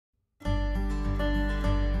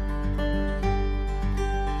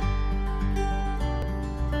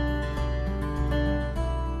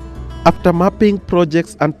After mapping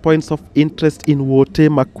projects and points of interest in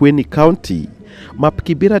Makueni County,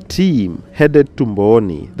 Kibera team headed to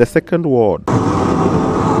Mbooni, the second ward.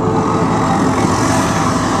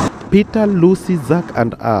 Peter, Lucy, Zach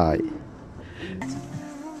and I.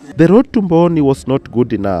 The road to Mbooni was not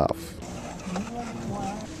good enough.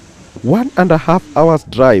 1.5 hours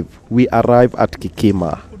drive, we arrive at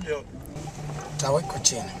Kikima.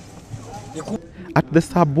 At the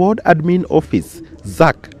sub-ward admin office,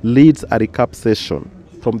 Zach leads a recap session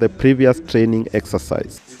from the previous training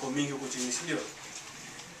exercise.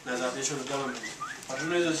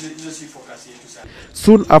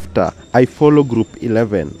 Soon after, I follow Group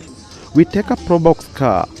 11. We take a Probox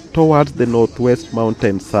car towards the northwest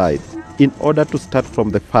mountain side in order to start from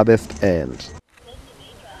the farthest end.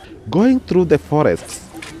 Going through the forests,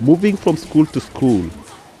 moving from school to school,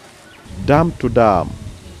 dam to dam.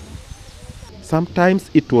 Sometimes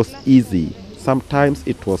it was easy, sometimes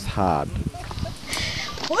it was hard.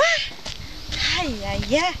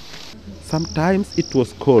 Sometimes it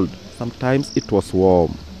was cold, sometimes it was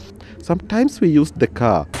warm. Sometimes we used the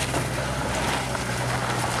car.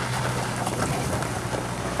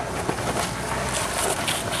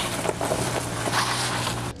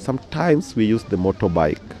 Sometimes we used the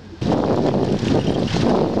motorbike.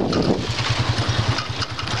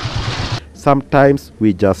 Sometimes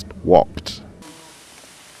we just walked.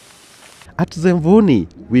 At Mbooni,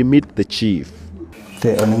 we meet the chief.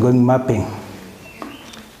 The ongoing mapping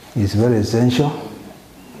is very essential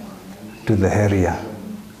to the area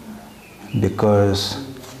because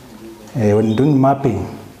when doing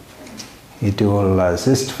mapping, it will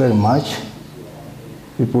assist very much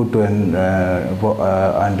people to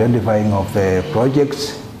identifying of the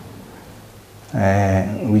projects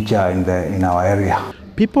which are in our area.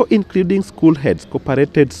 People, including school heads,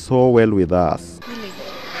 cooperated so well with us.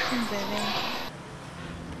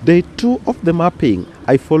 Day 2 of the mapping,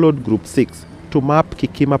 I followed Group 6 to map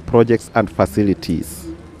Kikima projects and facilities.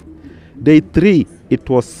 Day 3, it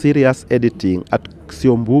was serious editing at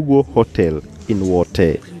Xiombugo Hotel in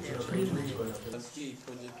Wote.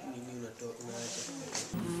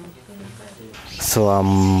 So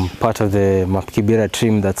I'm part of the Kibera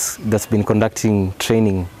team that's been conducting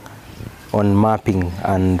training on mapping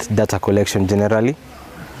and data collection generally.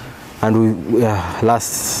 And the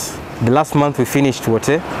last month we finished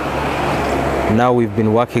Wote. Now we've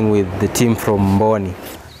been working with the team from Mbooni.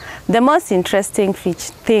 The most interesting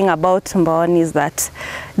thing about Mbooni is that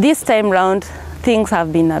this time round things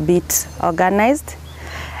have been a bit organized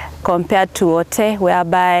compared to Wote,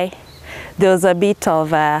 whereby there was a bit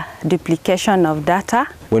of duplication of data.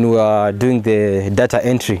 When we were doing the data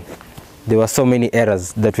entry, there were so many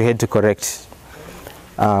errors that we had to correct.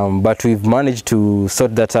 But we've managed to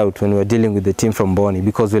sort that out when we were dealing with the team from Mbooni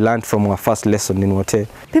because we learned from our first lesson in Wote.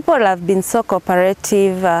 People have been so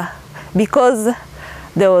cooperative because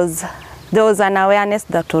there was an awareness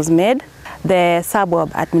that was made. The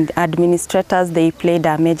suburb administrators, they played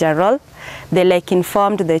a major role. They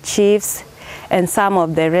informed the chiefs, and some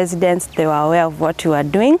of the residents, they were aware of what we were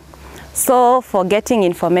doing. So for getting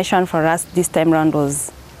information for us this time around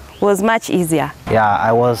was much easier. Yeah,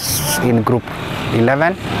 I was in Group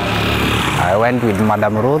 11. I went with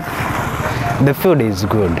Madam Ruth. The food is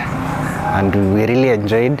good and we really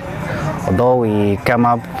enjoyed. Although we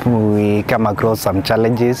came across some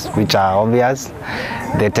challenges which are obvious.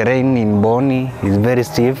 The terrain in Mbooni is very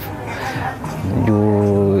steep.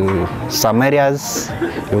 Some areas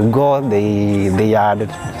you go, they are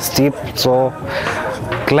steep, so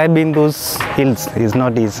climbing those hills is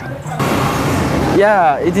not easy.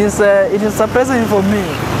 Yeah, it is surprising for me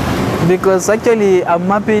because actually I'm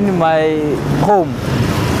mapping my home.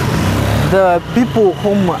 The people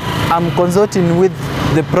whom I'm consulting with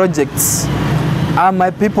the projects are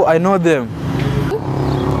my people, I know them.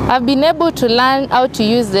 I've been able to learn how to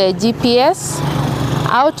use the GPS,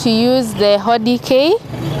 how to use the HODK,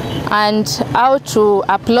 and how to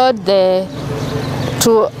upload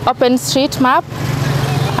to OpenStreetMap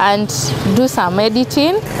and do some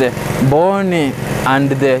editing. The Mbooni and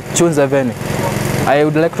the Chunzaveni, I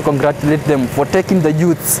would like to congratulate them for taking the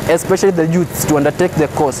youths, especially the youths, to undertake the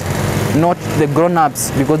course, not the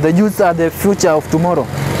grown-ups, because the youths are the future of tomorrow.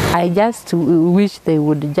 I just wish they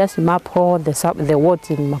would just map all the wards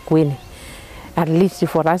in Makueni, at least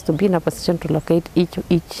for us to be in a position to locate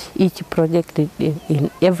each project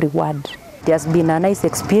in every ward. It has been a nice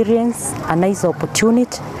experience, a nice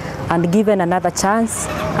opportunity, and given another chance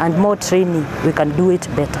and more training, we can do it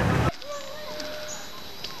better.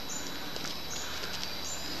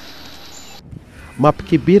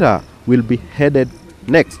 Kibera will be headed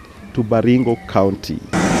next to Baringo County.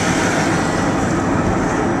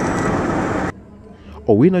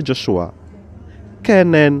 Owino Joshua,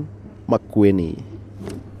 Kenen Makueni.